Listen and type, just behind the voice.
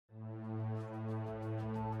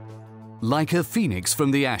Like a phoenix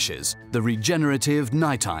from the ashes, the regenerative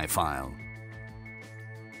NiTi file.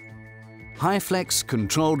 HyFlex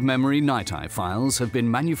controlled memory NiTi files have been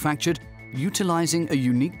manufactured utilizing a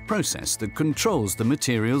unique process that controls the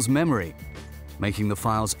material's memory, making the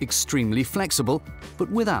files extremely flexible,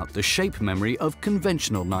 but without the shape memory of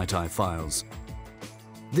conventional NiTi files.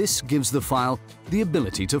 This gives the file the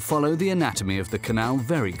ability to follow the anatomy of the canal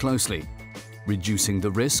very closely, reducing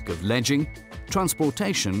the risk of ledging,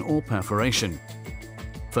 transportation or perforation.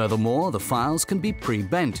 Furthermore, the files can be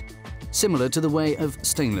pre-bent, similar to the way of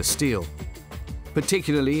stainless steel.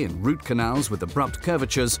 Particularly in root canals with abrupt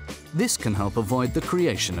curvatures, this can help avoid the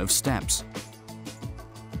creation of steps.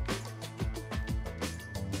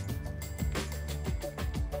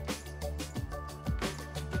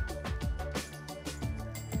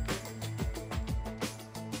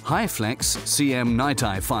 HyFlex CM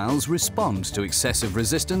NiTi files respond to excessive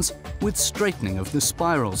resistance with straightening of the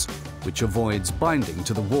spirals, which avoids binding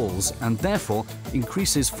to the walls and therefore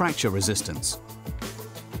increases fracture resistance.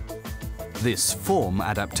 This form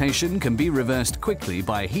adaptation can be reversed quickly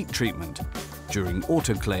by heat treatment, during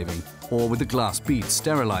autoclaving or with a glass bead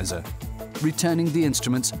sterilizer, returning the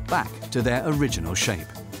instruments back to their original shape.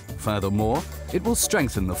 Furthermore, it will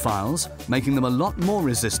strengthen the files, making them a lot more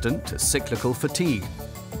resistant to cyclical fatigue.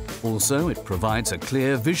 Also, it provides a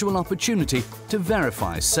clear visual opportunity to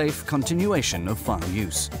verify safe continuation of file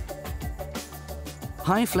use.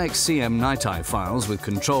 HyFlex CM NiTi files with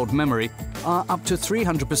controlled memory are up to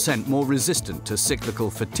 300% more resistant to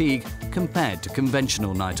cyclical fatigue compared to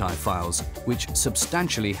conventional NiTi files, which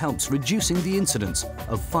substantially helps reducing the incidence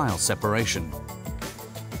of file separation.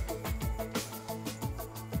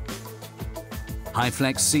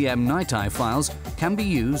 HyFlex CM NiTi files can be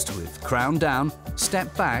used with crown down,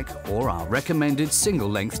 step back or our recommended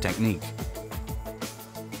single-length technique.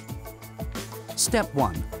 Step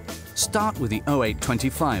 1. Start with the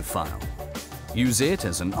 0825 file. Use it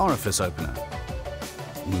as an orifice opener.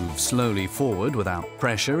 Move slowly forward without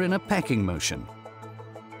pressure in a pecking motion.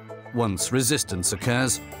 Once resistance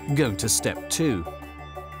occurs, go to Step 2.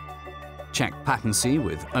 Check patency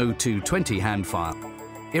with 0220 hand file.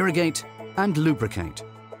 Irrigate and lubricate.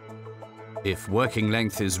 If working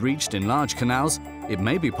length is reached in large canals, it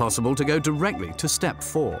may be possible to go directly to Step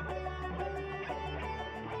 4.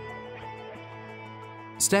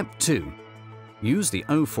 Step 2. Use the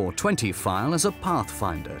 0420 file as a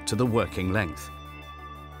pathfinder to the working length.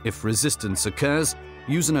 If resistance occurs,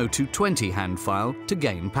 use an 0220 hand file to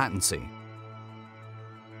gain patency.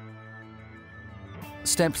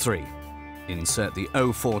 Step 3. Insert the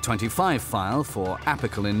 0425 file for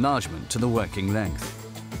apical enlargement to the working length.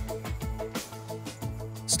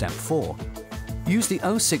 Step 4. Use the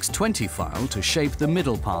 0620 file to shape the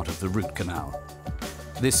middle part of the root canal.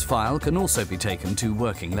 This file can also be taken to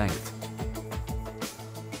working length.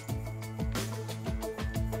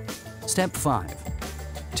 Step 5.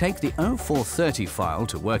 Take the 0430 file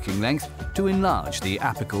to working length to enlarge the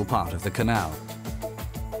apical part of the canal.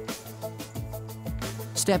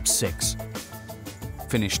 Step 6.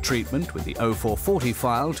 Finish treatment with the 0440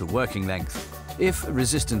 file to working length. If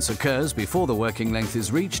resistance occurs before the working length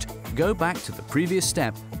is reached, go back to the previous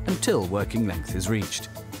step until working length is reached.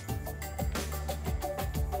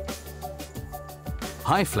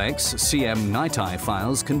 HyFlex CM NiTi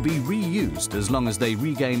files can be reused as long as they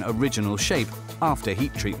regain original shape after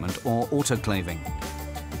heat treatment or autoclaving.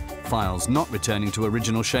 Files not returning to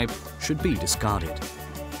original shape should be discarded.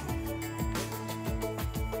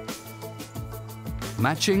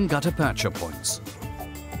 Matching gutta-percha points.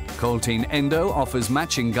 Coltene Endo offers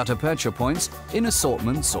matching gutta-percha points in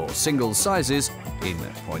assortments or single sizes in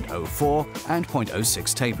 0.04 and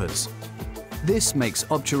 0.06 tapers. This makes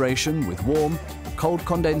obturation with warm, cold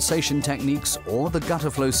condensation techniques or the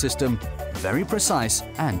gutter flow system very precise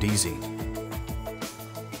and easy.